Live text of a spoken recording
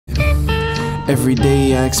Every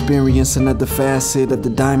day I experience another facet of the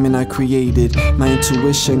diamond I created. My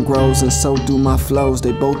intuition grows and so do my flows.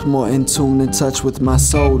 They both more in tune, in touch with my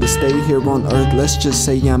soul. To stay here on earth, let's just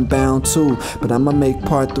say I'm bound to. But I'ma make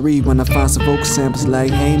part 3 when I find some vocal samples like,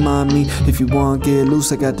 hey Mami, if you wanna get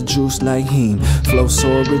loose, I got the juice like Heem. Flow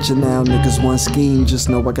so original, niggas one scheme. Just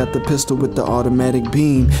know I got the pistol with the automatic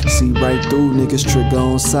beam. See right through niggas, trigger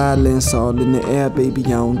on silence. All in the air, baby,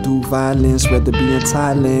 I don't do violence. Rather be in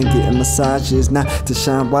Thailand, getting massages. Not to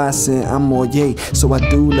shine Watson, I'm more yay. So I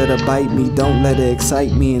do let her bite me, don't let her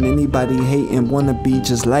excite me. And anybody hating wanna be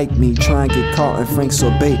just like me. Try and get caught in Franck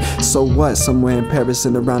Sorbier. So what? Somewhere in Paris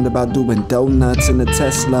in the roundabout doing donuts in a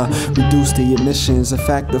Tesla. Reduce the emissions, a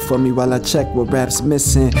factor for me while I check what rap's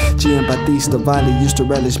missing. G and Cavalli used to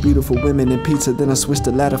relish beautiful women and pizza. Then I switched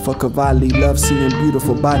the ladder for Cavalli. Love seeing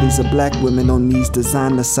beautiful bodies of black women on these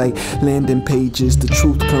designer site landing pages. The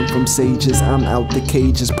truth come from sages, I'm out the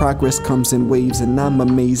cages. Progress comes in waves and I'm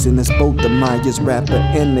amazing. It's both the Maya's rapper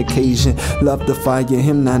and occasion. Love the fire,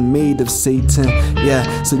 him not made of Satan.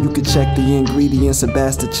 Yeah, so you can check the ingredients. A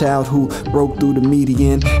bastard child who broke through the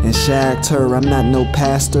median and shagged her. I'm not no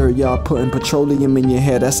pastor. Y'all putting petroleum in your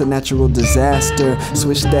hair, that's a natural disaster.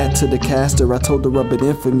 Switch that to the caster. I told her rub it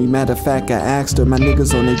in for me. Matter of fact, I asked her. My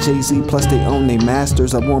niggas on their Jay-Z plus they own they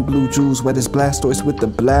masters. I want blue jewels where this Blastoise with the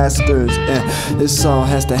blasters. This all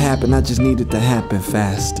has to happen, I just need it to happen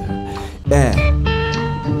faster. Yeah.